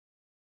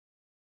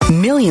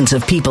Millions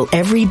of people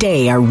every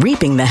day are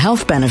reaping the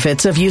health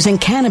benefits of using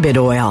cannabis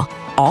oil,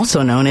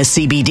 also known as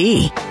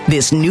CBD.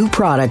 This new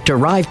product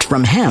derived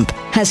from hemp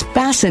has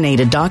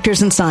fascinated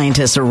doctors and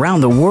scientists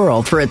around the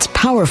world for its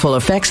powerful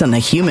effects on the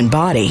human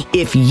body.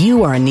 If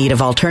you are in need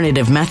of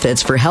alternative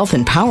methods for health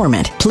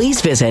empowerment, please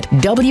visit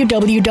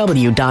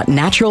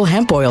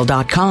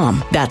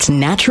www.naturalhempoil.com. That's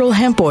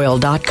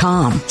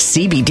naturalhempoil.com.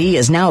 CBD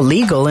is now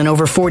legal in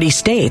over 40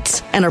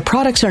 states, and our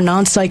products are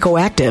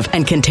non-psychoactive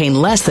and contain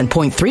less than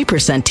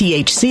 0.3%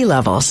 THC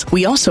levels.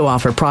 We also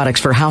offer products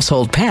for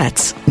household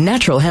pets.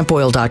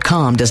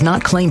 Naturalhempoil.com does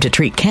not claim to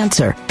treat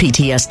cancer,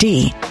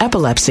 PTSD,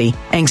 epilepsy,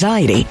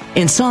 anxiety,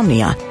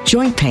 insomnia,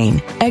 joint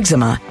pain,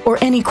 eczema, or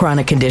any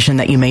chronic condition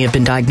that you may have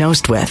been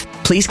diagnosed with.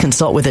 Please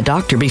consult with a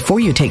doctor before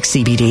you take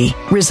CBD.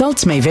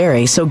 Results may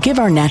vary, so give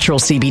our natural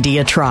CBD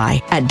a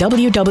try at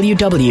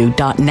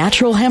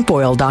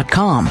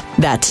www.naturalhempoil.com.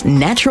 That's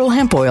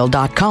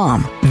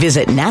naturalhempoil.com.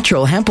 Visit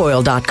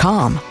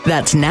naturalhempoil.com.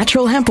 That's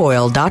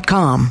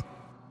naturalhempoil.com.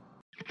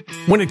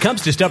 When it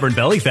comes to stubborn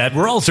belly fat,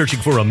 we're all searching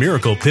for a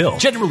miracle pill.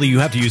 Generally, you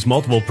have to use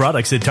multiple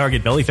products that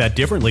target belly fat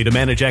differently to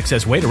manage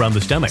excess weight around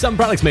the stomach. Some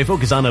products may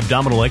focus on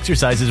abdominal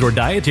exercises or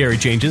dietary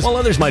changes, while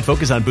others might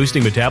focus on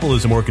boosting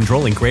metabolism or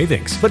controlling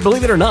cravings. But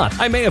believe it or not,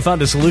 I may have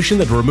found a solution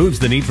that removes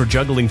the need for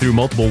juggling through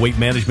multiple weight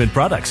management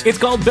products. It's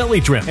called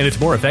Belly Trim, and it's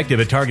more effective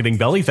at targeting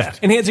belly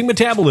fat, enhancing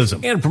metabolism,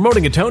 and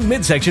promoting a toned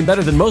midsection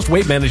better than most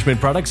weight management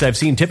products I've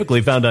seen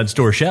typically found on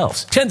store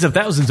shelves. Tens of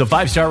thousands of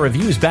 5-star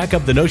reviews back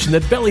up the notion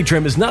that Belly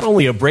Trim is not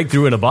only a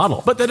breakthrough in a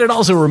bottle, but that it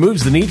also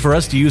removes the need for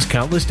us to use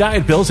countless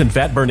diet pills and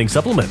fat-burning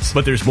supplements.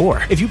 But there's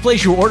more. If you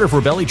place your order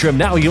for Belly Trim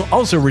now, you'll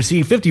also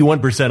receive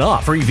 51%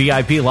 off, free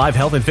VIP live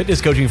health and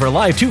fitness coaching for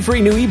life, 2 free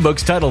new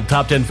ebooks titled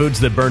Top 10 Foods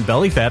That Burn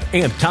Belly Fat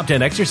and Top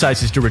 10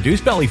 Exercises to Reduce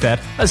Belly Fat,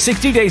 a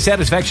 60-day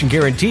satisfaction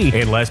guarantee,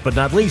 and last but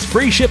not least,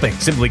 free shipping.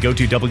 Simply go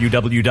to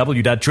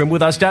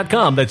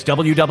www.trimwithus.com. That's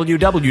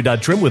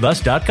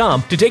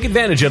www.trimwithus.com to take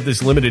advantage of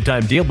this limited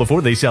time deal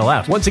before they sell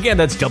out. Once again,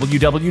 that's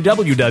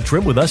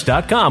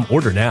www.trimwithus.com.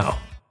 Order now.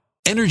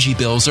 Energy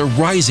bills are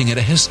rising at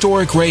a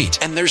historic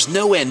rate, and there's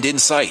no end in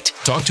sight.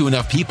 Talk to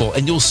enough people,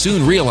 and you'll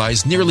soon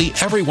realize nearly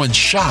everyone's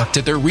shocked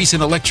at their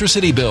recent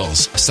electricity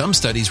bills. Some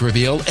studies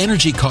reveal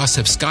energy costs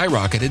have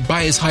skyrocketed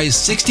by as high as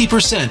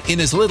 60%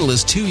 in as little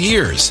as 2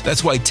 years.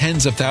 That's why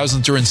tens of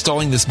thousands are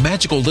installing this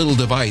magical little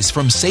device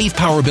from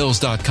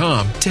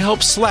SavePowerBills.com to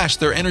help slash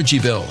their energy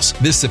bills.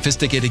 This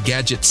sophisticated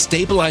gadget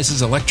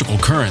stabilizes electrical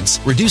currents,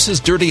 reduces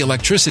dirty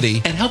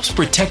electricity, and helps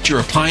protect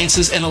your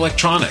appliances and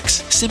electronics.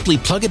 Simply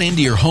plug it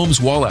into your home's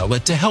wall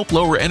outlet to help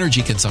lower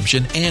energy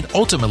consumption and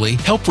ultimately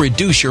help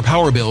reduce your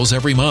power bills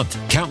every month.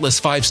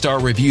 Countless 5-star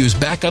reviews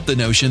back up the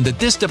notion that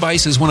this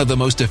device is one of the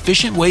most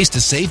efficient ways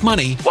to save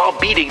money while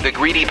beating the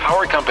greedy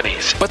power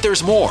companies. But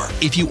there's more.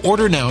 If you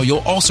order now, you'll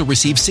also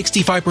receive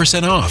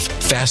 65% off,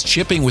 fast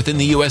shipping within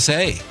the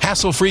USA,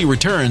 hassle-free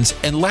returns,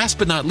 and last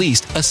but not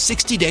least, a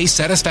 60-day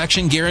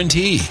satisfaction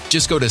guarantee.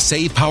 Just go to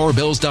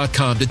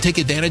SavePowerBills.com to take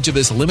advantage of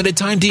this limited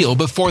time deal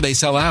before they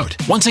sell out.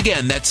 Once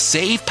again, that's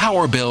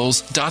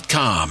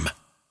SavePowerBills.com.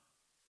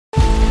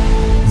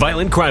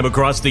 Violent crime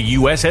across the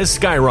U.S. has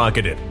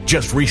skyrocketed.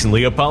 Just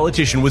recently, a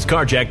politician was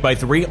carjacked by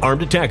 3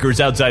 armed attackers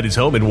outside his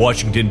home in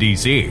Washington,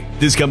 D.C.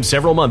 This comes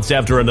several months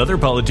after another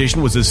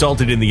politician was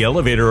assaulted in the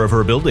elevator of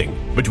her building.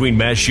 Between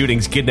mass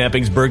shootings,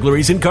 kidnappings,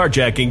 burglaries, and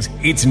carjackings,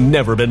 it's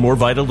never been more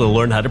vital to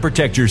learn how to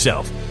protect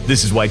yourself.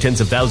 This is why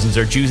tens of thousands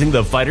are choosing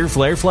the Fighter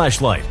Flare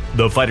flashlight.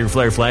 The Fighter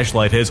Flare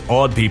flashlight has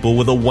awed people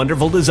with a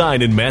wonderful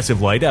design and massive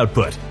light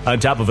output. On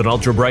top of an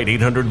ultra-bright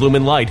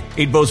 800-lumen light,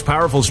 it boasts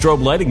powerful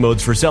strobe lighting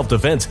modes for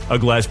self-defense, a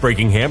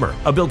glass-breaking hammer,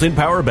 a built-in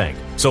power bank,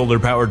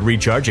 solar-powered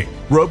recharging,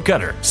 rope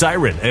cutter,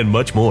 siren, and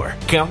much more.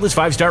 Countless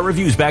 5-star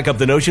reviews back up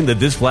the notion that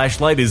this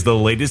flashlight is the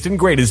latest and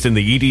greatest in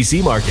the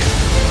EDC market.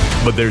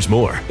 But there's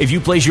more. If you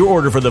place your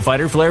order for the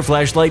Fighter Flare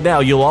flashlight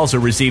now, you'll also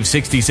receive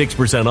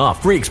 66%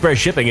 off, free express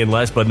shipping, and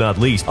last but not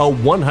least, a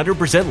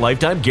 100%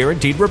 lifetime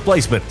guaranteed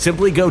replacement.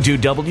 Simply go to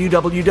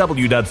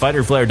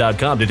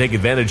www.fighterflare.com to take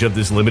advantage of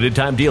this limited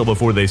time deal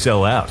before they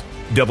sell out.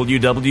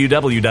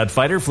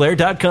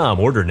 www.fighterflare.com.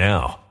 Order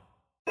now.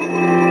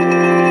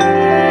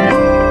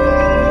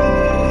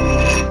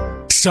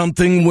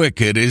 Something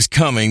wicked is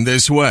coming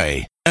this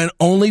way, and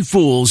only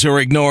fools are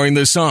ignoring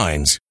the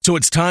signs. So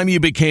it's time you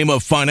became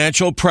a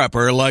financial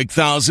prepper like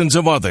thousands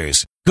of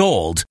others.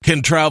 Gold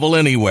can travel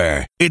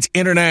anywhere. It's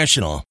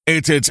international.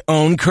 It's its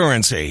own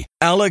currency.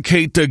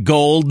 Allocate to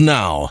gold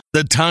now,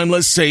 the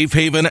timeless safe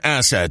haven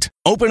asset.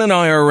 Open an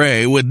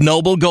IRA with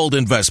Noble Gold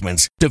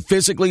Investments to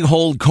physically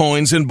hold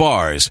coins and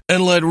bars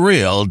and let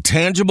real,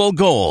 tangible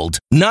gold,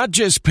 not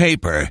just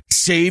paper,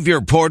 Save your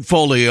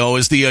portfolio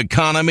as the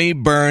economy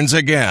burns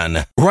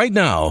again. Right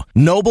now,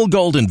 Noble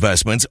Gold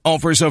Investments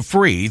offers a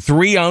free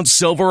 3-ounce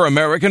silver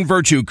American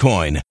Virtue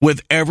coin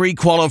with every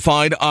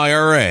qualified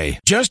IRA.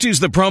 Just use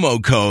the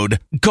promo code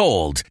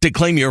GOLD to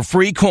claim your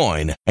free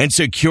coin and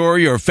secure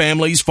your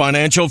family's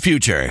financial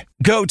future.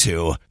 Go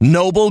to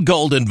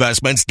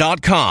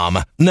noblegoldinvestments.com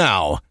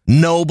now.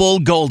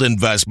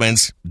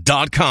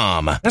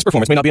 noblegoldinvestments.com. Past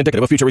performance may not be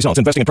indicative of future results.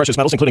 Investing in precious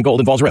metals, including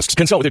gold, involves risks.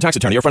 Consult with your tax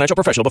attorney or financial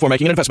professional before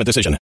making an investment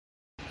decision.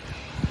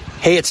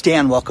 Hey, it's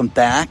Dan. Welcome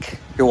back.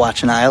 You're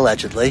watching I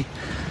Allegedly.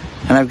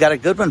 And I've got a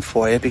good one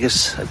for you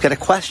because I've got a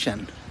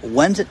question.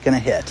 When's it going to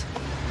hit?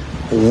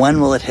 When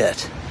will it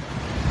hit?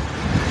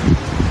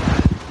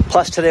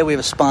 Plus, today we have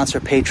a sponsor,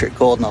 Patriot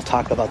Gold, and I'll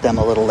talk about them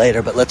a little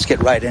later, but let's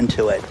get right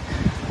into it.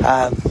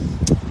 A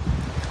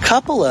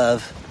couple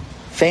of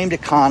famed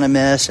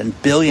economists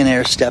and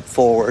billionaires stepped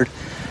forward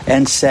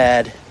and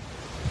said,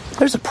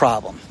 there's a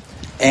problem.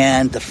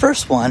 And the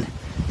first one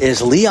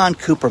is Leon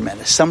Cooperman.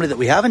 It's somebody that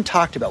we haven't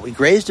talked about. We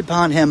grazed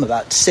upon him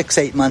about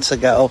 6-8 months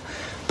ago,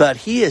 but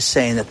he is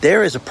saying that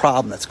there is a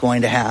problem that's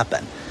going to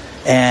happen.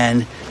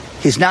 And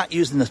he's not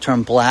using the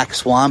term black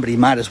swan, but he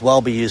might as well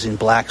be using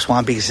black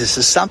swan because this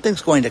is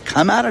something's going to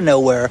come out of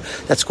nowhere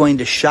that's going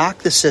to shock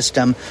the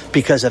system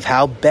because of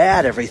how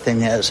bad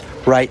everything is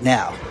right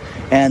now.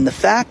 And the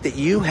fact that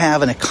you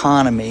have an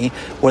economy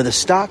where the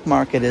stock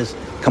market is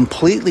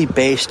completely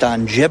based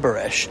on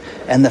gibberish,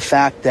 and the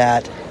fact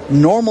that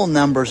normal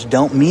numbers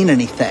don't mean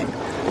anything.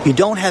 You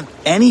don't have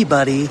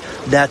anybody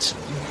that's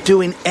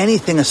doing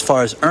anything as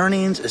far as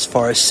earnings, as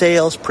far as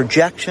sales,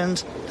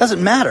 projections.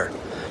 Doesn't matter.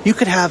 You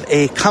could have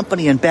a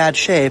company in bad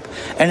shape,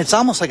 and it's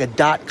almost like a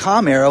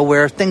dot-com era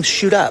where things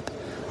shoot up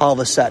all of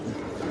a sudden.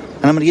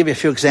 And I'm going to give you a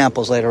few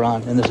examples later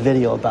on in this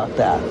video about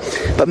that.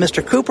 But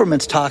Mr.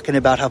 Cooperman's talking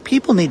about how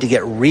people need to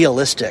get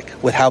realistic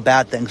with how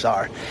bad things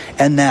are,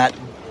 and that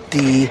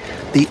the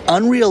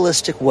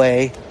unrealistic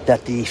way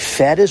that the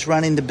Fed is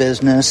running the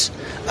business,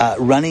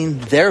 running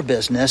their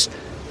business,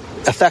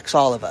 affects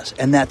all of us,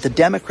 and that the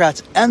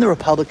Democrats and the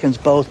Republicans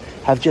both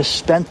have just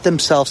spent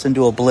themselves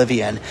into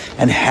oblivion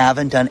and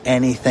haven't done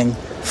anything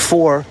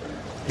for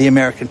the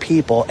American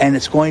people, and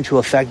it's going to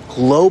affect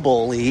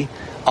globally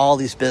all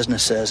these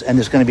businesses, and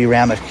there's going to be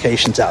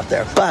ramifications out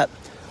there. But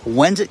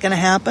when's it going to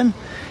happen?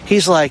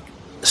 He's like,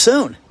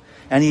 soon.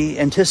 And he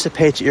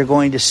anticipates that you're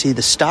going to see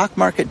the stock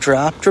market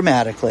drop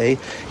dramatically,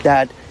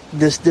 that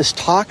this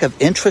talk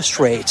of interest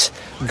rates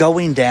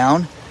going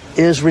down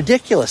is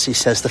ridiculous, he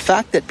says. The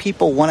fact that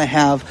people want to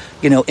have,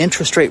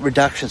 interest rate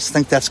reductions,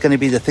 think that's going to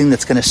be the thing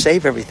that's going to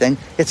save everything,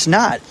 it's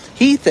not.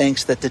 He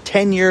thinks that the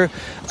 10-year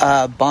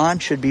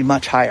bond should be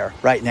much higher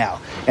right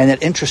now, and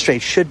that interest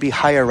rates should be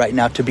higher right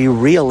now to be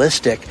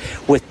realistic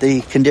with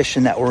the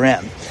condition that we're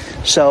in.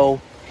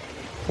 So,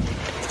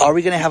 are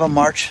we going to have a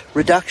March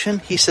reduction?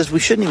 He says we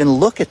shouldn't even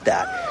look at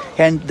that.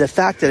 And the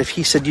fact that if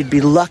he said you'd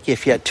be lucky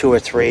if you had 2 or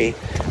 3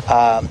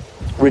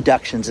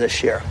 reductions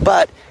this year.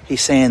 But he's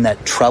saying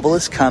that trouble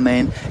is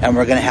coming and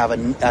we're going to have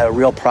a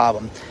real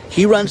problem.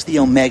 He runs the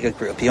Omega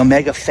Group, the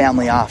Omega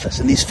Family Office.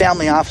 And these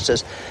family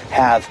offices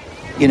have,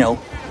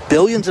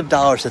 billions of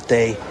dollars that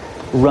they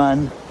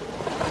run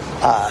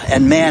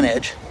and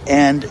manage,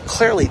 and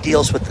clearly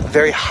deals with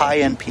very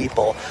high-end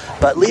people.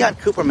 But Leon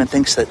Cooperman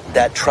thinks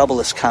that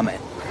trouble is coming.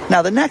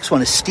 Now, the next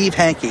one is Steve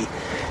Hanke.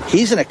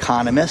 He's an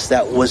economist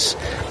that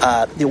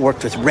he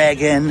worked with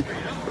Reagan,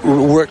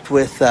 worked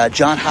with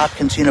Johns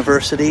Hopkins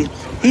University.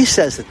 He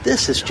says that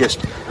this is just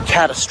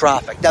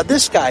catastrophic. Now,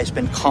 this guy's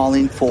been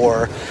calling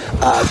for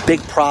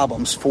big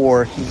problems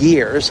for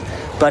years,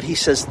 but he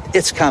says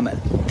it's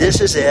coming. This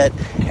is it,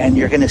 and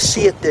you're going to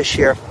see it this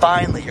year.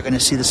 Finally, you're going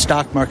to see the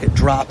stock market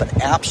drop an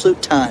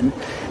absolute ton,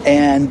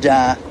 and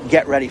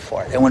get ready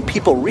for it. And when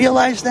people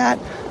realize that,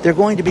 they're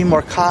going to be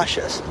more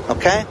cautious,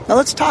 okay? Now,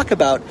 let's talk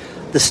about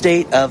the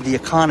state of the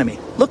economy.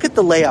 Look at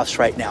the layoffs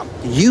right now.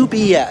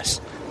 UBS,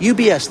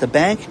 the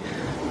bank,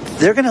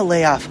 they're going to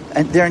lay off,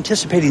 and they're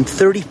anticipating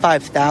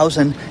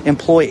 35,000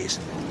 employees.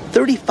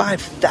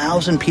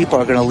 35,000 people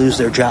are going to lose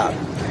their job.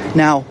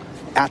 Now,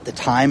 at the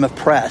time of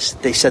press,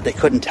 they said they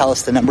couldn't tell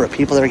us the number of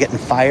people that are getting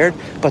fired,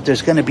 but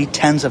there's going to be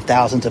tens of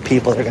thousands of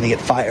people that are going to get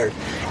fired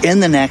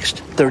in the next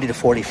 30 to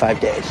 45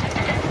 days.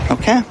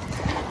 Okay?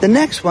 The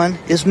next one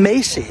is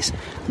Macy's.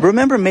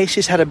 Remember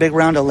Macy's had a big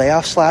round of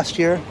layoffs last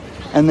year?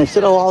 And they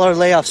said, all our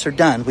layoffs are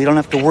done. We don't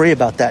have to worry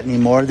about that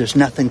anymore. There's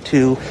nothing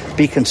to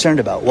be concerned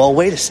about. Well,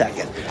 wait a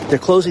second. They're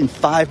closing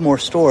 5 more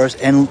stores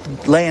and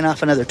laying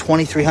off another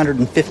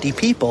 2,350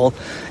 people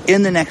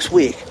in the next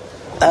week.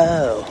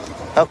 Oh,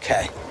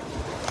 okay.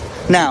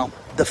 Now,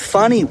 the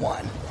funny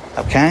one,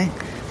 okay,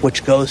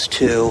 which goes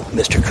to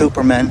Mr.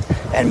 Cooperman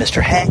and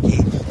Mr.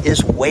 Hanke,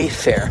 is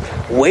Wayfair.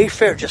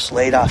 Wayfair just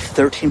laid off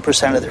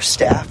 13% of their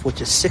staff, which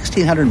is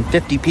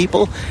 1,650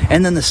 people,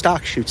 and then the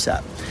stock shoots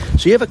up.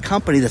 So you have a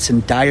company that's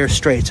in dire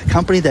straits, a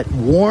company that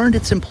warned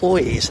its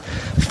employees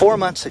 4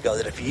 months ago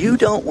that if you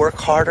don't work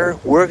harder,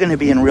 we're going to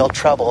be in real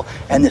trouble,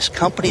 and this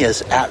company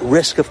is at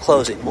risk of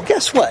closing. Well,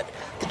 guess what?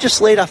 They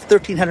just laid off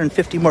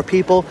 1,350 more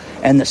people,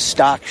 and the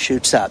stock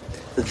shoots up.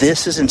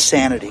 This is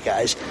insanity,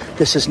 guys.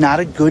 This is not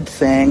a good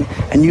thing,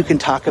 and you can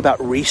talk about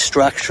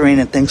restructuring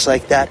and things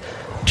like that.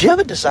 Do you have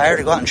a desire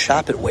to go out and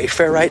shop at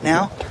Wayfair right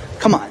now?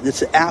 Come on,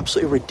 it's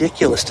absolutely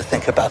ridiculous to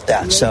think about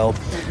that. So,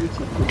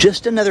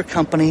 just another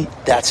company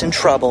that's in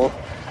trouble,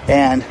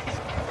 and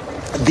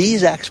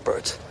these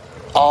experts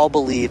all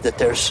believe that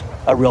there's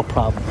a real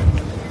problem.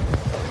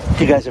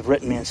 You guys have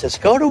written me and says,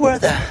 go to where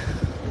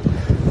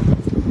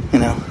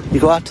you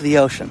go out to the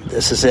ocean.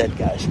 This is it,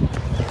 guys.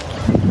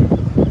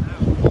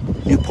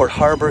 Newport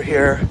Harbor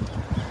here,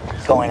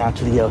 going out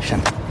to the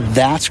ocean.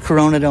 That's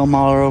Corona del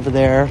Mar over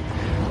there.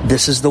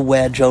 This is the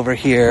Wedge over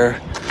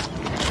here.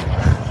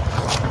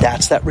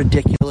 That's that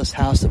ridiculous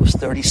house that was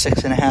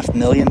 $36.5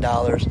 million.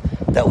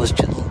 That was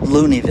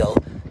Looneyville,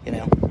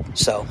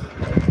 So,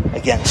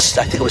 again, I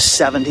think it was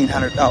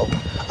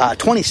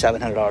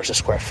 $2,700 a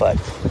square foot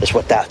is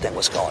what that thing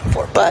was going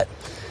for. But,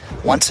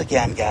 once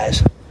again,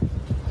 guys,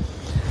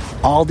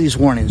 all these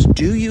warnings.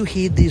 Do you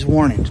heed these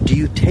warnings? Do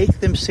you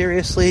take them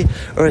seriously?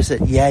 Or is it,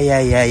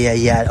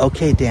 yeah.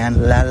 Okay,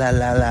 Dan,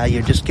 la.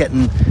 You're just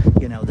getting,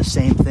 the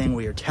same thing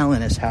where you're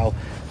telling us how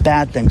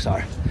bad things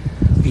are.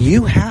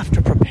 You have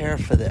to prepare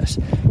for this.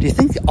 Do you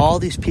think all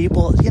these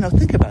people,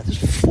 think about it.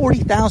 There's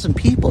 40,000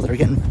 people that are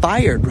getting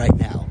fired right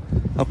now.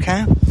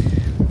 Okay?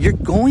 You're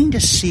going to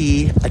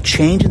see a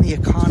change in the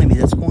economy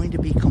that's going to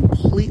be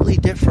completely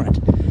different.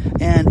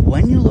 And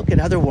when you look at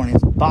other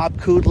warnings, Bob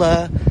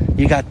Kudla,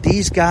 you got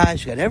these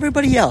guys, you got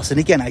everybody else. And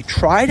again, I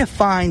try to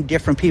find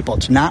different people.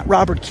 It's not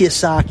Robert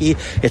Kiyosaki.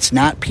 It's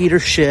not Peter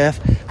Schiff,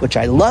 which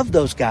I love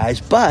those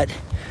guys, but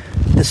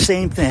the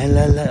same thing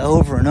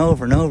over and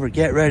over and over.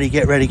 Get ready.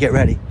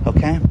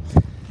 Okay?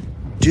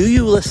 Do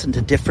you listen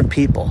to different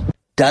people?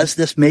 Does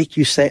this make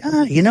you say,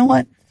 you know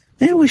what?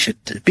 Maybe we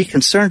should be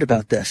concerned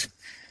about this.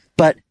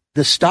 But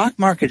the stock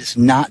market is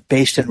not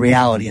based in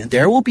reality. And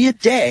there will be a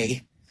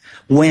day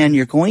when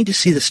you're going to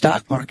see the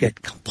stock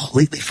market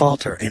completely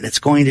falter, and it's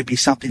going to be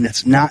something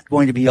that's not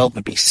going to be able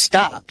to be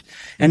stopped.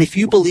 And if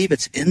you believe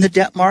it's in the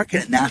debt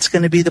market and that's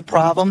going to be the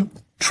problem,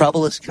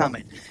 trouble is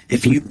coming.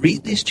 If you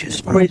read these two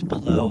stories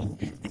below,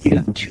 and you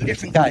have two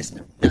different guys that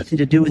have nothing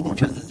to do with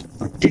each other,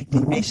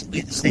 predicting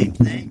basically the same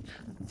thing,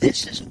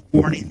 this is a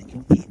warning that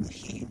you need to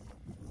heed.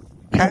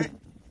 Okay?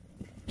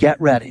 Get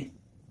ready.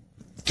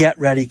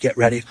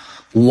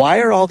 Why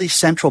are all these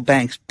central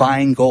banks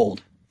buying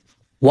gold?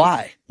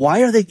 Why?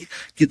 Why are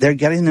they're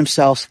getting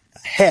themselves a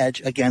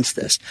hedge against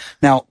this?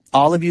 Now,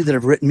 all of you that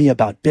have written me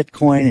about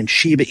Bitcoin and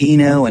Shiba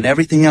Inu and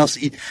everything else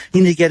you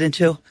need to get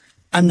into,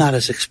 I'm not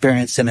as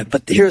experienced in it,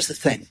 but here's the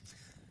thing.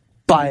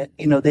 Buy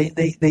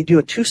it. They do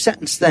a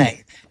 2-sentence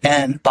thing,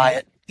 and buy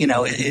it,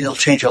 it'll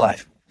change your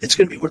life. It's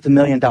going to be worth $1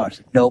 million.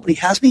 Nobody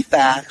has any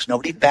facts.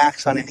 Nobody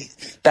backs up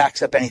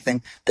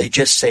anything. They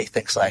just say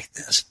things like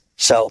this.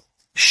 So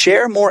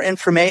share more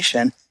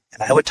information,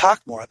 and I would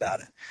talk more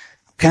about it.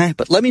 Okay?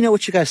 But let me know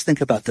what you guys think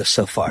about this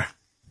so far.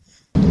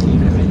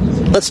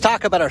 Let's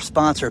talk about our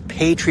sponsor,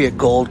 Patriot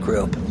Gold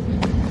Group.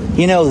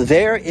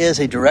 There is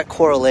a direct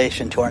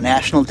correlation to our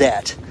national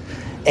debt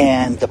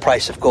and the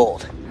price of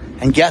gold.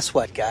 And guess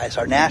what, guys?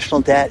 Our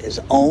national debt is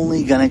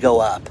only going to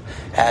go up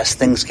as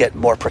things get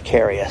more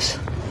precarious.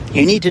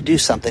 You need to do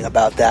something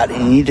about that,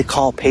 and you need to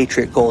call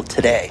Patriot Gold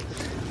today.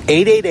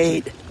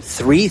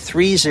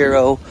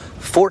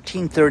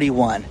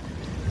 888-330-1431.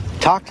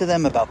 Talk to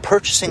them about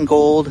purchasing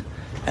gold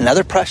and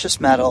other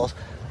precious metals,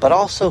 but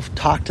also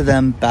talk to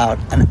them about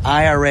an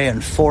IRA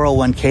and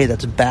 401k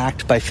that's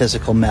backed by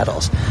physical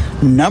metals.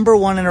 Number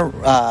one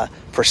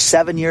for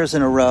 7 years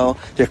in a row.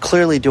 They're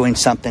clearly doing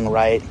something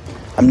right.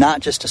 I'm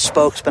not just a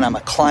spokesman, I'm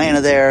a client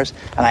of theirs,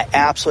 and I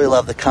absolutely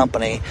love the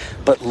company.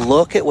 But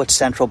look at what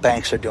central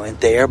banks are doing.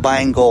 They are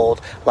buying gold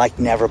like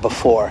never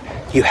before.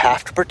 You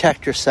have to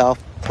protect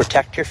yourself,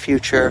 protect your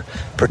future,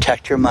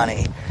 protect your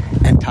money,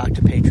 and talk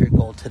to Patriot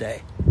Gold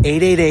today.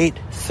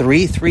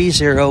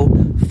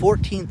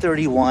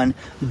 888-330-1431.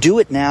 Do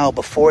it now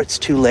before it's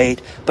too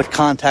late, but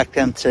contact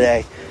them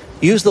today.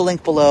 Use the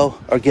link below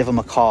or give them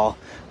a call.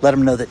 Let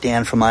them know that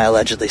Dan from I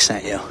Allegedly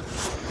sent you.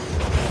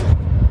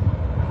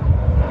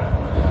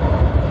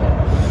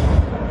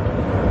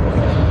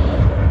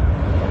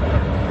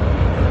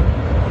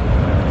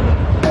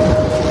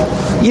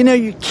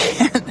 You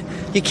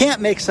can't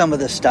make some of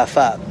this stuff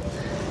up.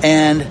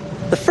 And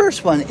the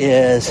first one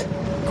is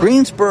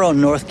Greensboro,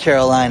 North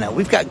Carolina.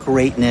 We've got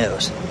great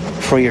news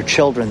for your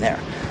children there.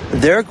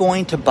 They're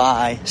going to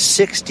buy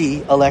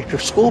 60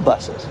 electric school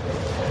buses.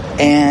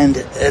 And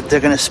they're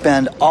going to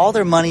spend all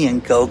their money in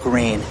Go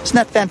Green. Isn't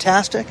that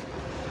fantastic?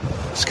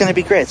 It's going to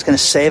be great. It's going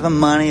to save them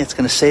money. It's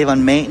going to save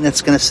on maintenance.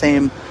 It's going to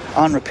save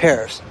on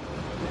repairs.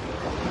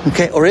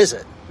 Okay, or is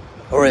it?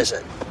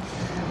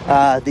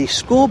 The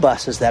school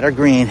buses that are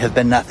green have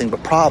been nothing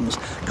but problems.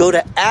 Go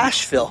to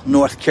Asheville,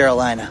 North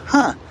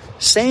Carolina.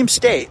 Same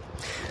state.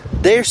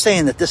 They're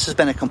saying that this has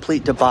been a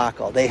complete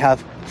debacle. They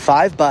have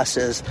 5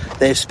 buses.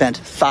 They've spent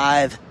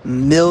 $5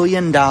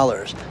 million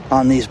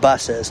on these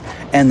buses,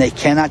 and they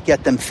cannot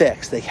get them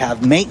fixed. They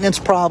have maintenance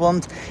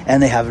problems,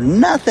 and they have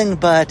nothing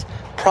but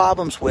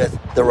problems with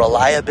the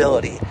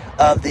reliability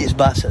of these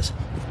buses.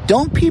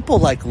 Don't people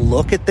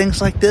look at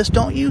things like this?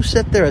 Don't you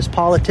sit there as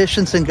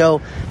politicians and go,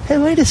 hey,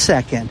 wait a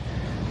second,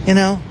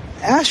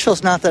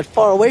 Asheville's not that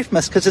far away from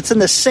us because it's in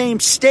the same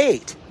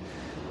state,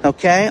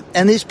 okay?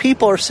 And these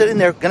people are sitting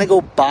there going to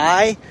go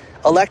buy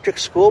electric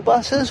school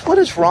buses? What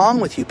is wrong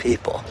with you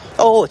people?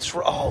 Oh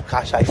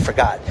gosh, I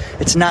forgot.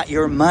 It's not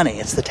your money.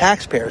 It's the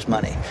taxpayers'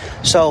 money.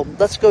 So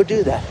let's go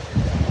do that.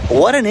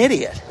 What an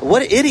idiot.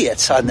 What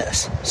idiots on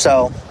this.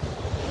 So,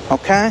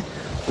 okay?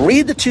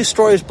 Read the 2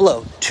 stories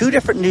below. 2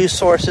 different news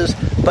sources,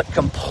 but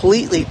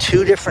completely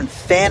 2 different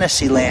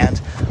fantasy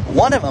lands.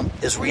 One of them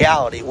is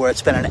reality, where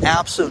it's been an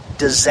absolute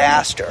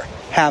disaster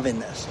having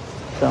this.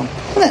 So,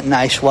 isn't that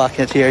nice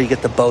walking into here? You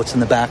get the boats in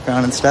the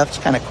background and stuff. It's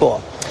kind of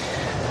cool.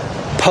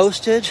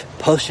 Postage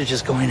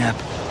is going up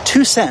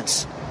 2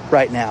 cents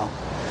right now.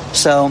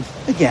 So,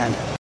 again,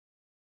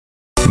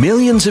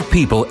 Millions of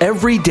people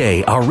every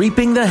day are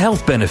reaping the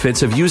health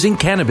benefits of using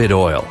cannabis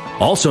oil,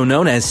 also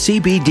known as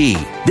CBD.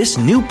 This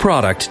new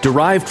product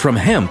derived from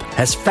hemp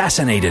has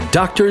fascinated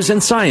doctors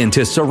and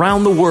scientists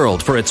around the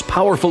world for its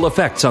powerful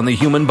effects on the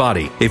human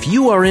body. If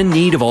you are in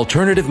need of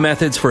alternative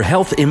methods for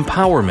health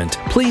empowerment,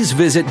 please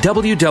visit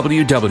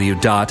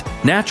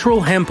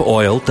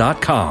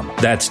www.naturalhempoil.com.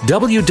 That's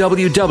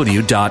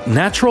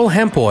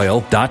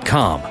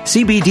www.naturalhempoil.com.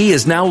 CBD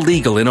is now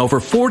legal in over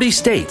 40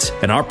 states,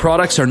 and our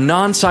products are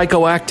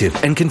non-psychoactive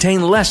and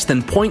contain less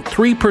than 0.3%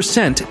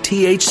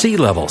 THC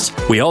levels.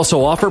 We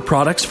also offer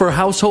products for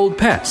household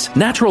pets.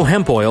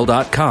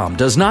 NaturalHempOil.com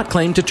does not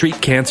claim to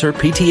treat cancer,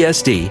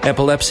 PTSD,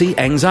 epilepsy,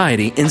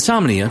 anxiety,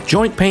 insomnia,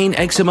 joint pain,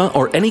 eczema,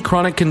 or any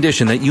chronic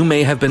condition that you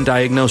may have been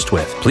diagnosed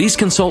with. Please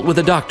consult with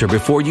a doctor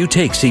before you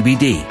take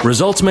CBD.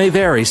 Results may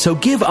vary, so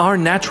give our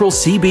natural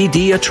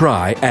CBD a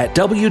try at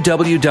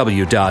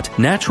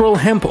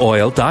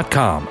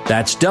www.naturalhempoil.com.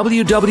 That's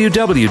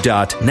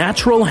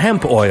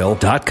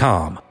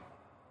www.naturalhempoil.com.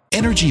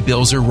 Energy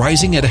bills are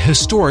rising at a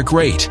historic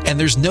rate, and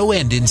there's no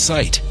end in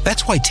sight.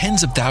 That's why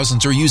tens of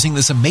thousands are using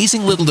this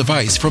amazing little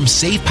device from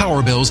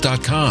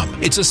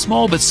SavePowerBills.com. It's a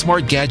small but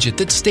smart gadget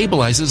that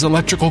stabilizes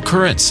electrical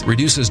currents,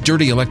 reduces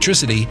dirty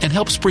electricity, and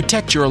helps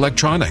protect your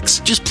electronics.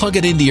 Just plug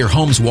it into your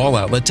home's wall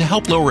outlet to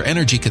help lower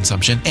energy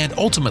consumption and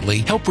ultimately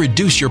help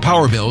reduce your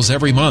power bills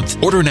every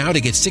month. Order now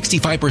to get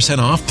 65%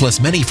 off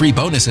plus many free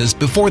bonuses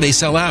before they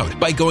sell out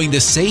by going to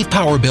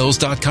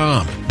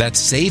SavePowerBills.com.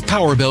 That's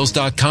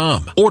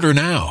SavePowerBills.com. Order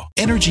now.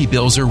 Energy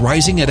bills are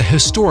rising at a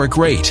historic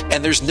rate,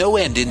 and there's no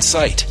end in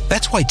sight.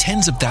 That's why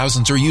tens of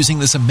thousands are using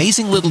this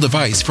amazing little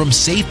device from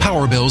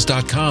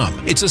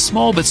SavePowerBills.com. It's a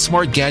small but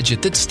smart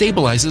gadget that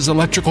stabilizes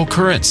electrical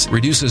currents,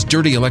 reduces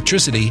dirty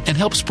electricity, and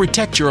helps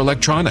protect your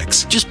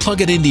electronics. Just plug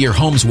it into your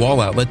home's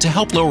wall outlet to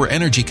help lower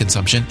energy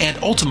consumption and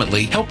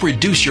ultimately help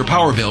reduce your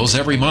power bills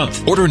every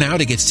month. Order now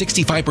to get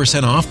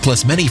 65% off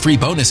plus many free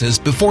bonuses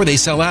before they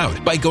sell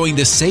out by going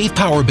to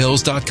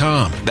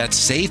SavePowerBills.com. That's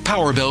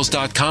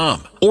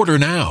SavePowerBills.com. Order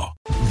now.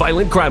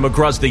 Violent crime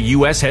across the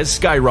U.S. has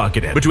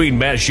skyrocketed. Between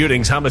mass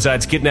shootings,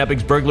 homicides,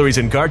 kidnappings, burglaries,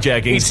 and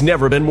carjacking, it's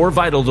never been more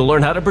vital to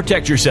learn how to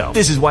protect yourself.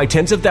 This is why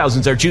tens of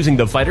thousands are choosing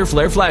the Fighter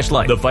Flare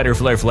flashlight. The Fighter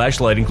Flare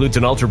flashlight includes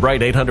an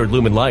ultra-bright 800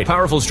 lumen light,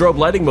 powerful strobe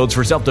lighting modes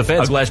for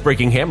self-defense, a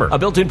glass-breaking hammer, a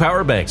built-in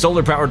power bank,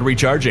 solar-powered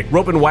recharging,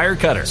 rope and wire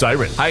cutter,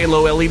 siren, high and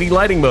low LED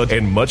lighting mode,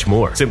 and much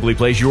more. Simply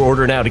place your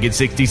order now to get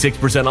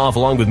 66% off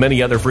along with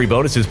many other free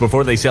bonuses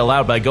before they sell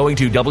out by going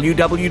to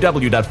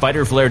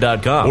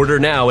www.fighterflare.com. Order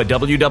now at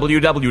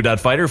www.fighterflare.com.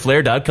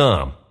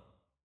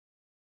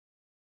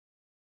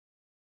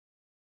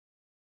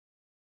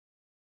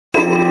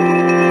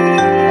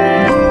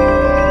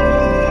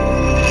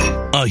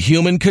 A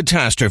human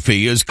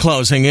catastrophe is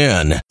closing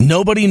in.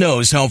 Nobody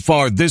knows how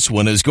far this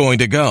one is going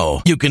to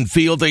go. You can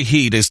feel the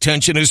heat as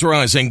tension is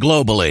rising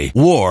globally.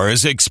 War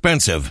is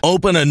expensive.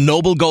 Open a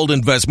Noble Gold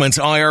Investments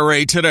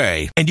IRA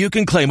today, and you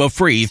can claim a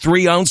free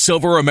 3-ounce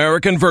silver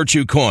American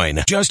Virtue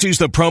coin. Just use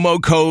the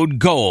promo code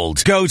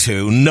GOLD. Go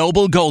to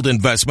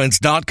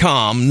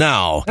noblegoldinvestments.com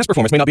now. Past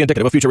performance may not be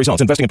indicative of future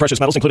results. Investing in precious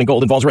metals, including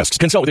gold, involves risks.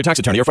 Consult with your tax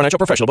attorney or financial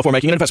professional before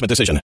making an investment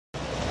decision.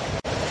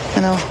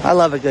 I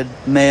love a good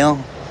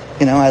mail.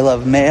 I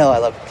love mail. I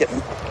love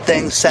getting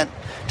things sent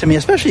to me,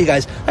 especially you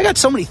guys. I got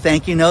so many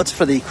thank you notes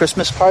for the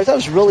Christmas cards. That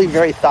was really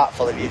very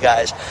thoughtful of you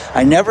guys.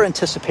 I never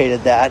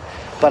anticipated that,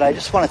 but I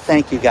just want to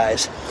thank you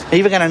guys. I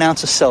even got an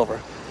ounce of silver,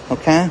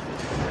 okay?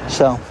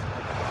 So,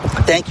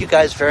 thank you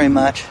guys very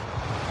much.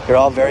 You're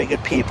all very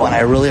good people, and I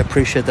really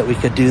appreciate that we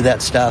could do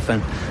that stuff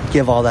and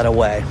give all that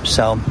away.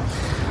 So,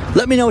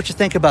 let me know what you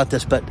think about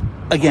this, but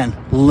again,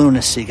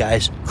 lunacy,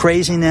 guys.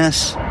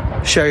 Craziness.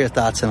 Share your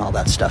thoughts and all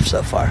that stuff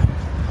so far.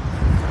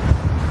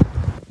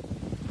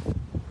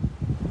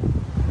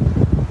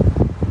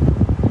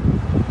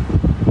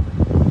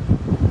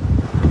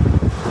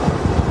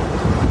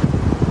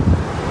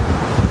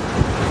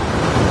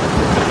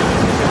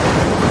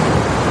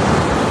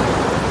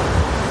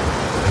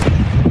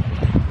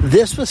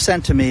 This was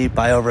sent to me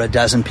by over a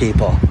dozen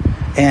people,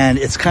 and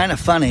it's kind of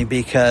funny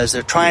because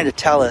they're trying to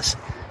tell us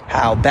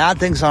how bad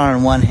things are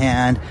on one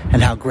hand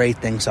and how great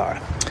things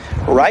are.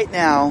 Right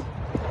now,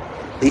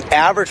 the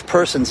average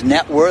person's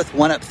net worth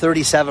went up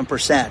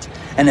 37%,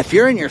 And if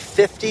you're in your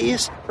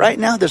 50s right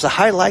now, there's a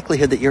high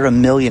likelihood that you're a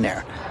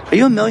millionaire. Are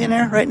you a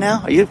millionaire right now?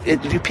 Are you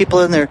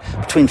people in there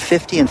between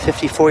 50 and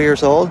 54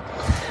 years old?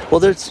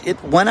 Well,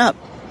 it went up,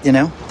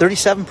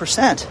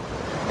 37%.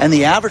 And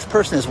the average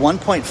person is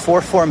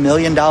 $1.44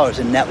 million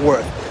in net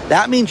worth.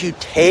 That means you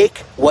take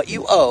what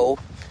you owe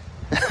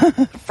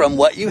from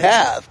what you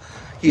have.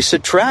 You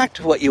subtract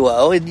what you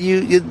owe, and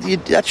you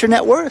that's your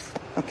net worth,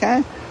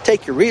 okay?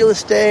 Take your real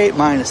estate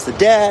minus the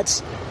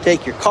debts.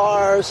 Take your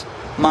cars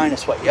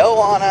minus what you owe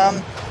on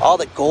them. All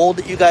the gold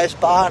that you guys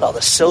bought, all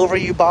the silver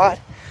you bought.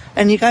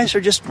 And you guys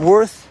are just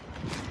worth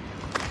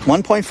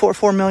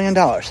 $1.44 million,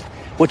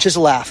 which is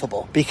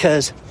laughable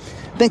because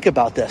think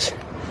about this.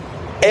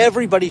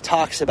 Everybody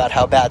talks about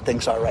how bad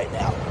things are right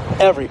now.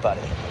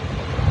 Everybody.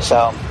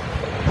 So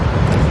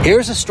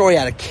here's a story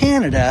out of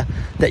Canada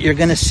that you're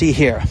going to see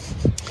here.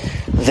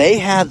 They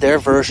had their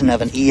version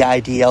of an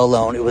EIDL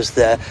loan. It was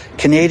the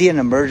Canadian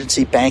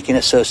Emergency Banking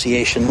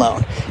Association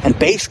loan. And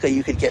basically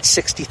you could get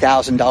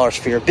 $60,000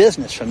 for your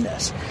business from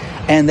this.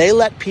 And they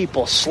let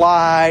people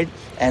slide,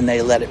 and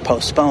they let it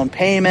postpone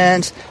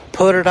payments,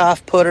 put it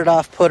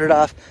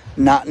off.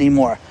 Not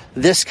anymore.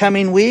 This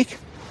coming week,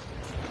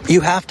 you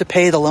have to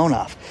pay the loan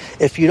off.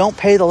 If you don't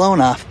pay the loan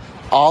off,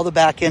 all the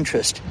back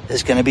interest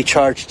is going to be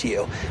charged to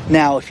you.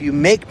 Now, if you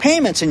make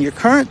payments in your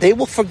current, they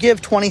will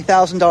forgive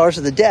 $20,000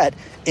 of the debt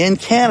in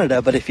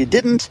Canada. But if you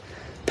didn't,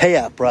 pay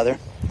up, brother.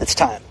 It's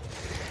time.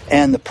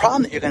 And the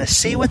problem that you're going to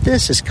see with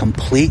this is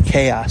complete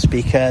chaos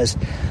because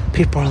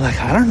people are like,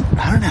 I don't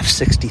have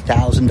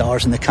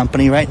 $60,000 in the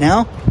company right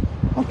now.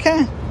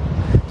 Okay.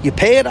 You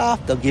pay it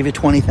off, they'll give you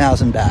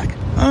 $20,000 back.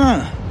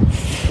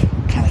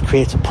 Kind of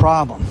creates a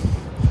problem.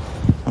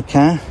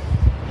 Okay?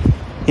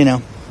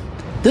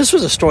 This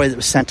was a story that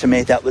was sent to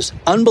me that was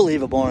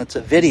unbelievable, and it's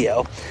a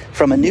video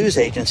from a news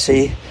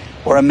agency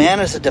where a man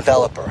is a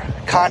developer,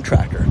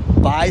 contractor,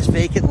 buys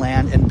vacant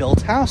land and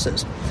builds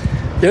houses.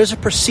 There's a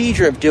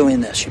procedure of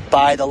doing this. You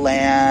buy the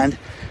land,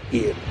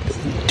 you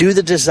do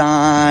the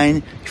design,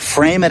 you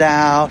frame it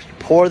out, you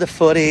pour the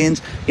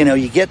footings,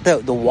 you get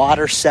the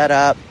water set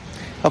up.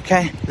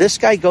 Okay? This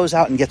guy goes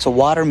out and gets a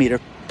water meter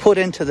put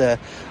into the,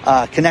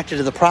 connected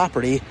to the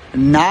property,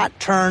 not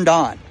turned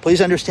on.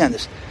 Please understand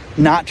this.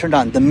 Not turned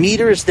on. The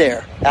meter is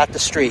there at the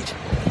street.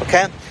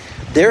 Okay?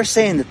 They're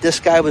saying that this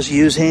guy was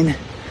using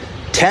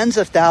tens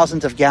of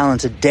thousands of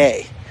gallons a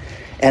day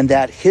and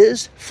that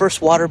his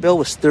first water bill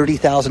was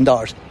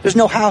 $30,000. There's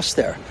no house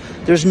there.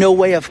 There's no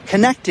way of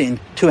connecting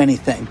to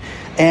anything.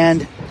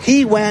 And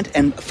he went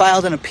and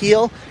filed an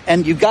appeal,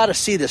 and you've got to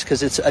see this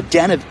because it's a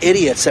den of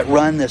idiots that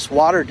run this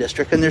water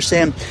district, and they're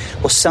saying,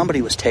 well,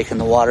 somebody was taking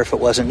the water if it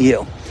wasn't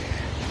you.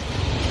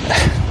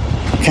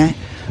 Okay?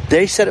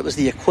 They said it was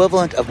the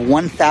equivalent of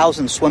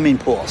 1,000 swimming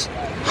pools.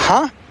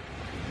 Huh?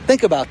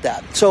 Think about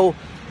that. So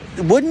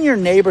wouldn't your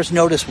neighbors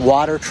notice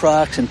water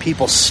trucks and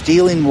people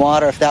stealing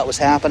water if that was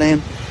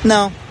happening?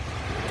 No.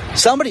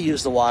 Somebody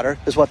used the water,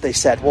 is what they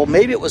said. Well,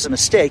 maybe it was a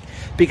mistake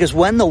because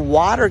when the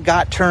water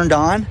got turned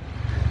on,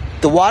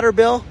 the water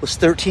bill was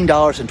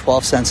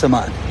 $13.12 a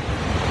month.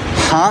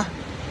 Huh?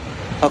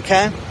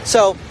 Okay?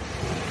 So,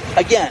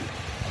 again,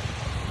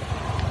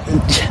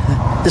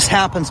 this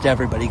happens to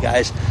everybody,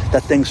 guys,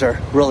 that things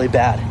are really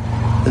bad.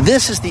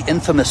 This is the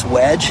infamous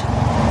wedge,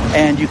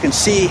 and you can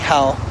see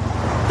how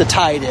the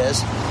tide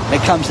is.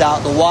 It comes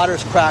out, the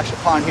water's crashed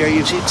upon here.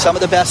 You've seen some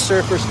of the best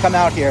surfers come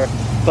out here,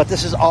 but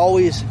this is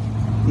always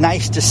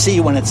nice to see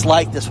when it's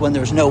like this, when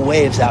there's no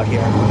waves out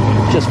here.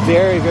 Just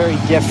very, very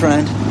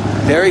different,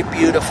 very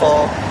beautiful,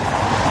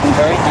 and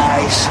very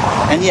nice.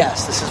 And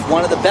yes, this is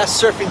one of the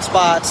best surfing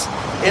spots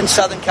in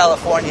Southern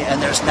California,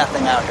 and there's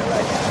nothing out here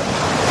right now.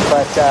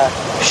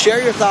 But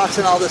share your thoughts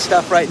on all this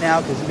stuff right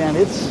now, because, man,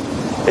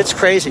 it's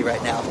crazy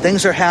right now.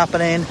 Things are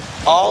happening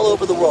all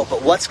over the world.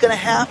 But what's going to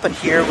happen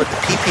here with the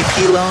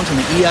PPP loans and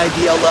the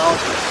EIDL loans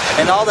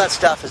and all that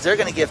stuff is they're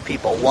going to give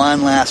people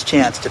one last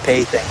chance to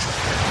pay things.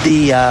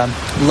 The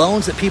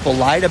loans that people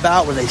lied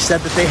about where they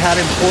said that they had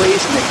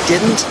employees and they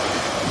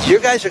didn't, you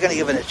guys are going to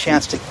give it a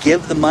chance to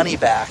give the money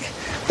back.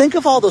 Think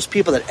of all those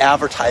people that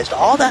advertised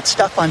all that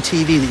stuff on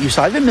TV that you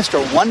saw. Even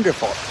Mr.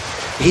 Wonderful,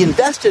 he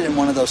invested in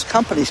one of those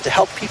companies to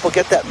help people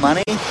get that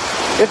money.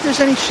 If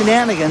there's any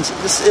shenanigans,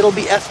 it'll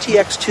be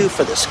FTX2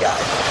 for this guy.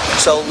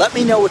 So let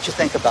me know what you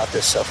think about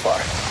this so far.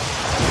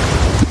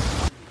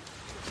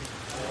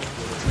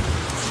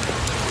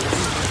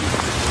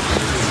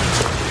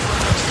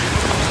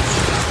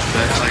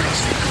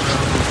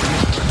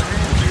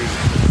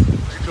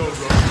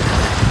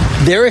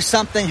 There is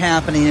something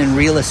happening in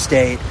real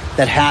estate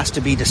that has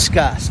to be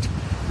discussed.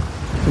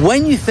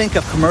 When you think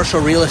of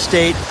commercial real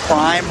estate,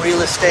 prime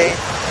real estate,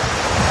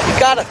 you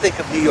got to think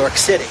of New York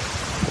City.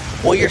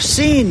 Well, you're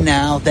seeing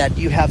now that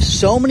you have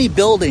so many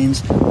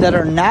buildings that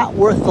are not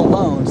worth the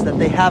loans that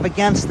they have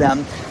against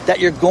them that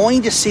you're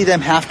going to see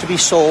them have to be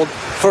sold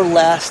for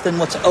less than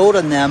what's owed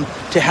on them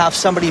to have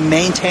somebody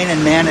maintain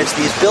and manage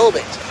these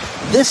buildings.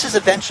 This is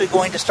eventually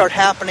going to start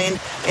happening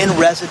in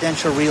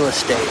residential real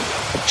estate.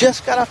 I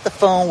just got off the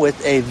phone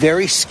with a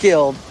very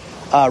skilled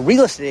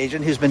real estate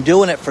agent who's been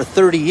doing it for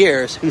 30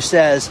 years who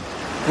says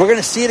we're going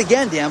to see it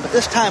again, Dan, but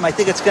this time I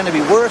think it's going to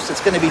be worse.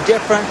 It's going to be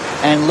different.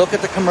 And look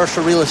at the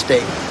commercial real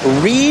estate.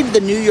 Read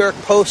the New York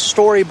Post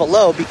story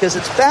below because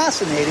it's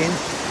fascinating.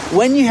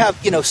 When you have,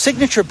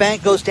 Signature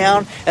Bank goes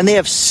down and they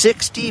have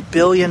 $60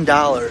 billion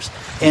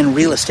in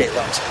real estate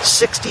loans.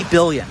 $60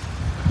 billion.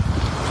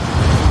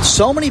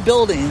 So many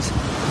buildings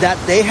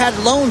that they had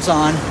loans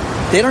on,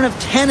 they don't have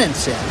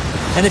tenants in.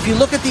 And if you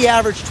look at the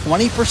average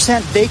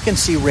 20%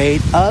 vacancy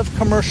rate of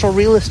commercial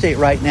real estate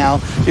right now,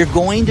 you're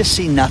going to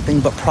see nothing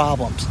but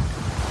problems.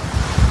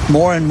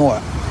 More and more.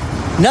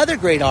 Another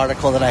great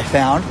article that I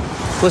found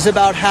was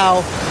about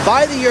how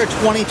by the year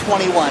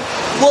 2021,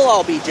 we'll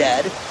all be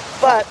dead.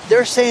 But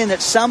they're saying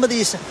that some of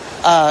these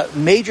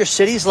major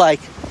cities like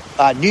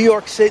New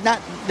York City,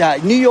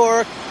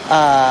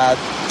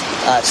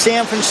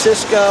 San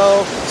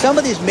Francisco, some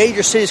of these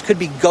major cities could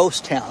be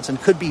ghost towns and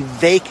could be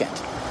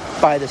vacant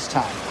by this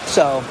time.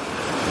 So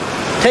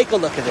take a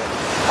look at it.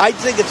 I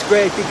think it's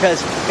great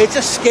because it's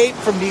escape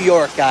from New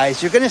York,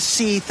 guys. You're going to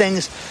see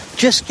things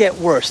just get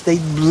worse. They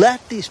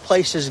let these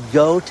places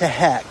go to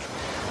heck.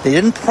 They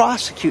didn't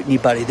prosecute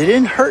anybody. They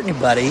didn't hurt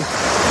anybody,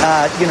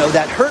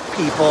 that hurt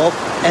people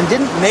and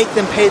didn't make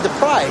them pay the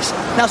price.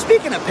 Now,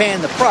 speaking of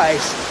paying the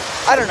price,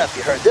 I don't know if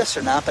you heard this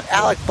or not, but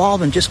Alec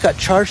Baldwin just got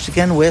charged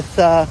again with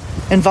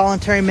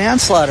involuntary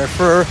manslaughter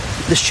for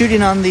the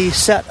shooting on the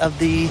set of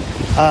the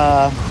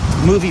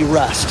movie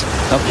Rust,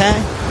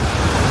 okay?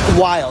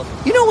 Wild.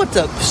 You know what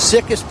the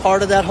sickest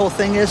part of that whole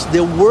thing is?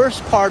 The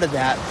worst part of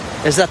that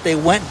is that they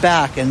went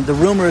back and the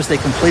rumor is they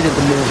completed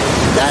the movie.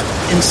 That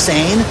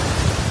insane?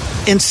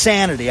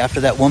 Insanity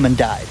after that woman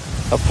died,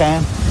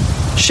 okay?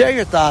 Share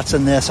your thoughts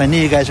on this. I know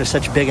you guys are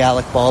such big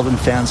Alec Baldwin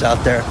fans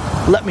out there.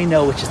 Let me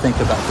know what you think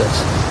about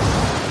this.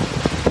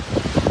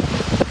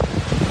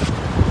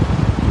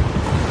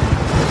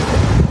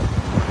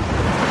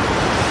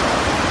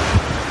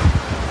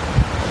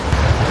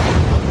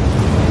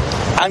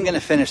 I'm going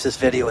to finish this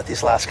video with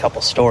these last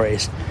couple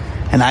stories,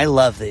 and I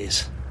love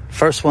these.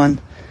 First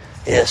one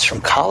is from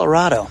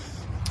Colorado.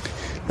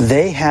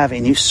 They have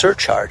a new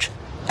surcharge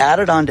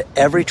added onto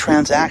every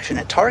transaction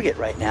at Target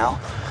right now,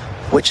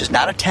 which is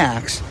not a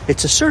tax,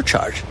 it's a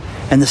surcharge.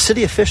 And the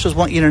city officials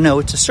want you to know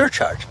it's a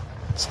surcharge.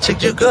 It's to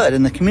do good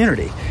in the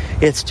community.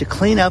 It's to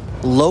clean up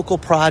local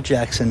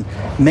projects and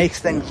make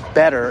things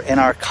better in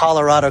our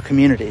Colorado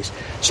communities.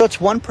 So it's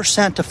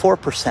 1% to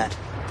 4%.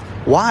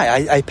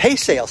 Why? I pay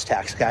sales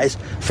tax, guys,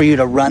 for you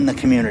to run the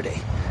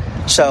community.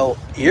 So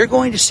you're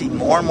going to see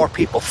more and more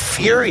people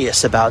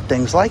furious about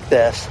things like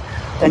this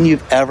than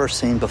you've ever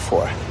seen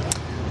before.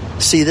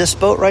 See this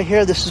boat right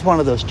here? This is one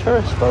of those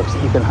tourist boats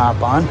that you can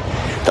hop on.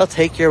 They'll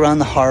take you around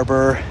the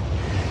harbor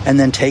and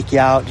then take you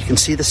out. You can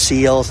see the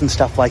seals and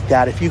stuff like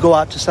that. If you go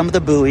out to some of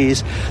the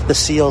buoys, the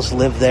seals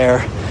live there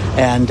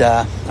and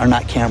are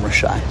not camera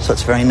shy. So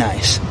it's very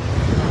nice.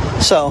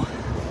 So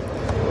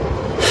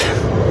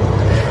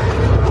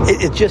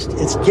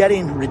it's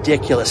getting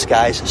ridiculous,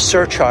 guys.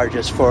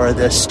 Surcharges for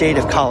the state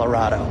of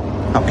Colorado.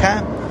 Okay?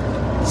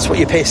 That's what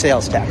you pay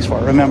sales tax for.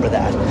 Remember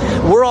that.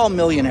 We're all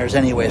millionaires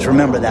anyways.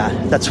 Remember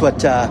that. That's what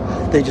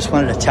they just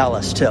wanted to tell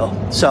us too.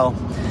 So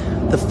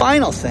the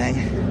final thing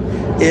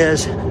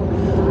is,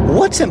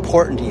 what's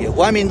important to you?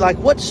 Well, I mean, like,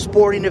 what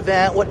sporting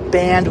event, what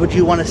band would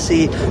you want to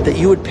see that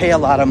you would pay a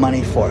lot of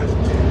money for?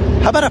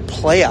 How about a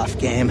playoff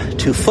game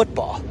to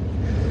football?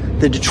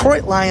 The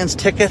Detroit Lions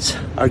tickets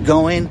are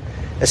going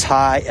as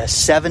high as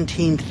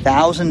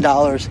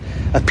 $17,000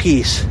 a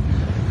piece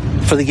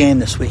for the game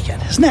this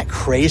weekend. Isn't that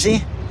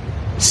crazy?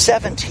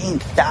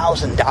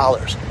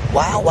 $17,000.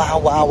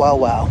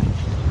 Wow.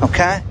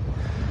 Okay?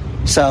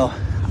 So,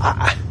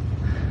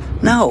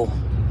 no.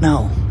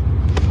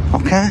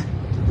 Okay?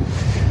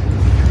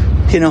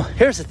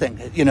 Here's the thing.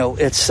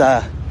 It's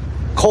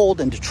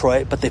cold in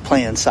Detroit, but they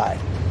play inside.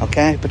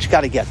 Okay? But you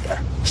got to get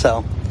there.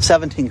 So,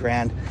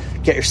 $17,000.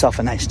 Get yourself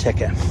a nice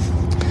ticket.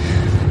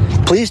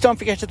 Please don't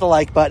forget to hit the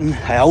like button.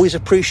 I always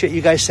appreciate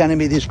you guys sending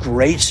me these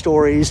great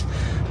stories.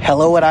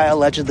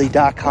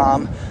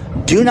 hello@iallegedly.com.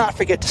 Do not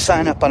forget to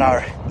sign up on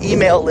our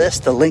email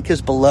list. The link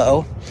is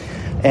below.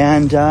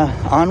 And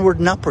onward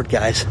and upward,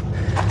 guys.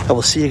 I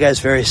will see you guys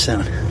very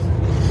soon.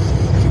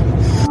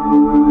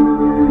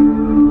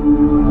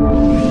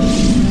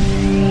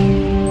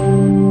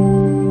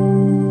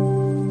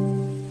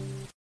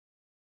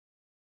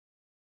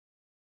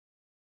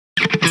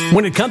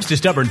 When it comes to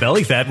stubborn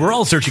belly fat, we're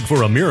all searching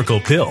for a miracle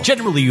pill.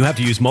 Generally, you have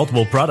to use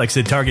multiple products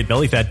that target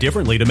belly fat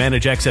differently to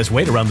manage excess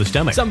weight around the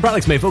stomach. Some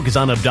products may focus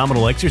on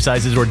abdominal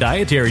exercises or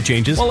dietary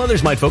changes, while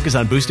others might focus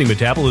on boosting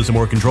metabolism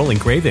or controlling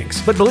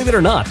cravings. But believe it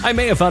or not, I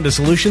may have found a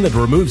solution that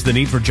removes the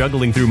need for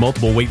juggling through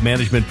multiple weight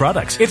management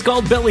products. It's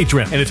called Belly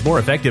Trim, and it's more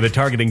effective at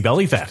targeting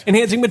belly fat,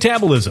 enhancing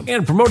metabolism,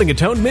 and promoting a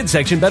toned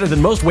midsection better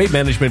than most weight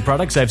management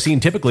products I've seen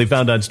typically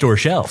found on store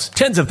shelves.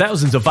 Tens of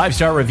thousands of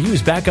 5-star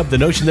reviews back up the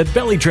notion that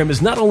Belly Trim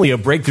is not only a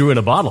breakthrough breakthrough in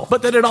a bottle,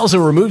 but that it also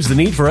removes the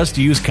need for us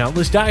to use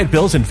countless diet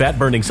pills and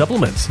fat-burning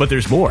supplements. But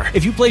there's more.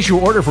 If you place your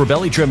order for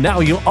Belly Trim now,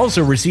 you'll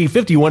also receive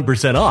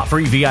 51% off,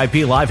 free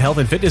VIP live health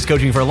and fitness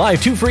coaching for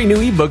life, 2 free new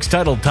ebooks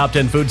titled Top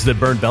 10 Foods That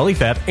Burn Belly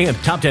Fat and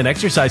Top 10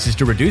 Exercises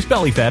to Reduce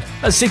Belly Fat,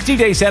 a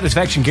 60-day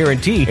satisfaction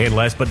guarantee, and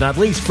last but not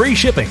least, free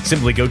shipping.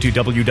 Simply go to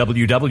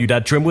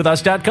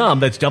www.trimwithus.com.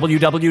 That's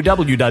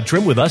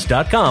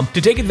www.trimwithus.com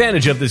to take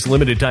advantage of this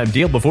limited time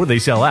deal before they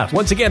sell out.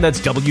 Once again, that's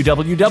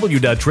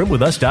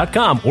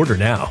www.trimwithus.com. Order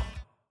now.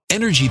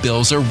 Energy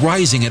bills are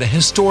rising at a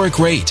historic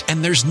rate,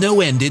 and there's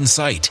no end in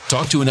sight.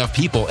 Talk to enough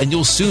people, and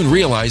you'll soon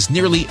realize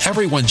nearly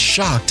everyone's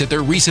shocked at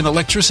their recent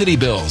electricity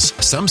bills.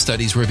 Some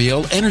studies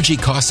reveal energy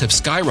costs have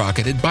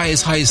skyrocketed by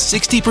as high as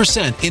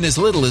 60% in as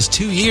little as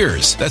 2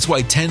 years. That's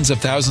why tens of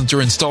thousands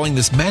are installing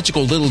this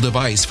magical little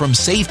device from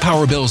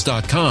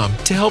SavePowerBills.com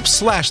to help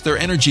slash their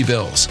energy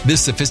bills.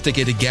 This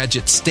sophisticated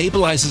gadget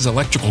stabilizes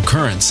electrical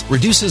currents,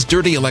 reduces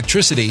dirty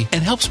electricity,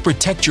 and helps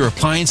protect your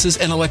appliances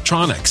and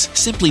electronics.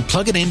 Simply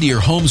plug it into your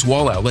home's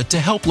wall outlet to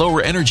help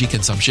lower energy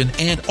consumption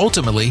and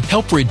ultimately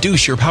help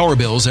reduce your power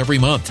bills every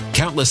month.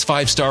 Countless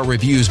 5-star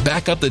reviews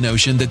back up the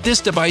notion that this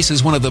device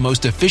is one of the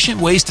most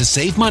efficient ways to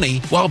save money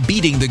while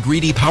beating the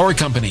greedy power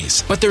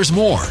companies. But there's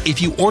more.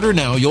 If you order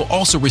now, you'll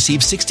also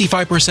receive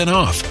 65%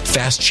 off,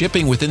 fast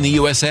shipping within the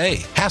USA,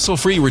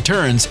 hassle-free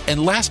returns,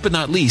 and last but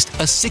not least,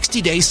 a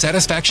 60-day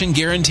satisfaction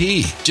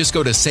guarantee. Just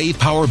go to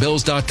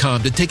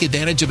SavePowerBills.com to take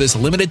advantage of this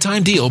limited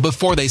time deal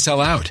before they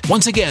sell out.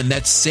 Once again,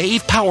 that's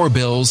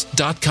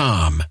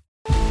SavePowerBills.com.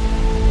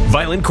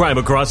 Violent crime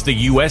across the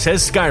U.S.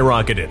 has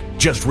skyrocketed.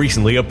 Just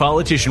recently, a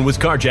politician was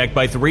carjacked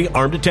by 3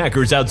 armed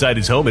attackers outside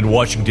his home in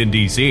Washington,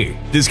 D.C.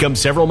 This comes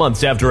several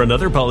months after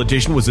another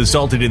politician was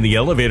assaulted in the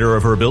elevator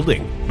of her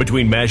building.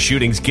 Between mass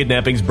shootings,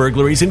 kidnappings,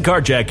 burglaries, and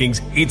carjackings,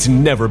 it's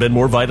never been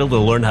more vital to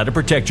learn how to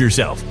protect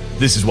yourself.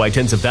 This is why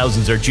tens of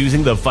thousands are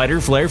choosing the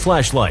Fighter Flare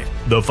flashlight.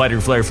 The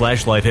Fighter Flare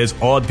flashlight has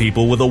awed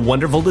people with a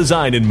wonderful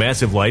design and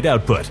massive light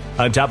output.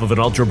 On top of an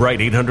ultra-bright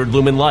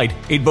 800-lumen light,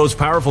 it boasts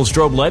powerful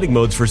strobe lighting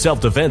modes for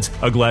self-defense,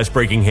 a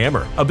glass-breaking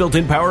hammer, a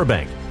built-in power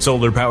bank,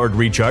 solar-powered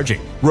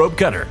recharging, rope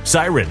cutter,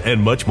 siren, and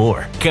much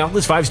more.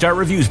 Countless 5-star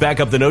reviews back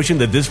up the notion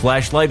that this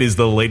flashlight is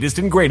the latest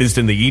and greatest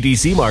in the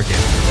EDC market.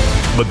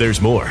 But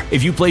there's more.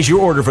 If you place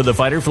your order for the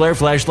Fighter Flare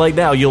flashlight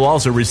now, you'll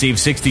also receive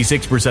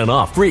 66%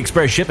 off, free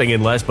express shipping,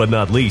 and last but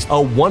not least, a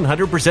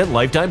 100%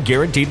 lifetime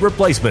guaranteed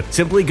replacement.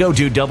 Simply go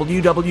to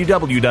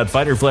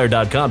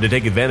www.fighterflare.com to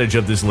take advantage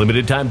of this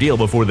limited time deal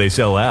before they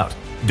sell out.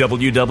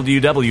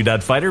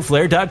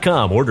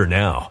 www.fighterflare.com. Order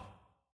now.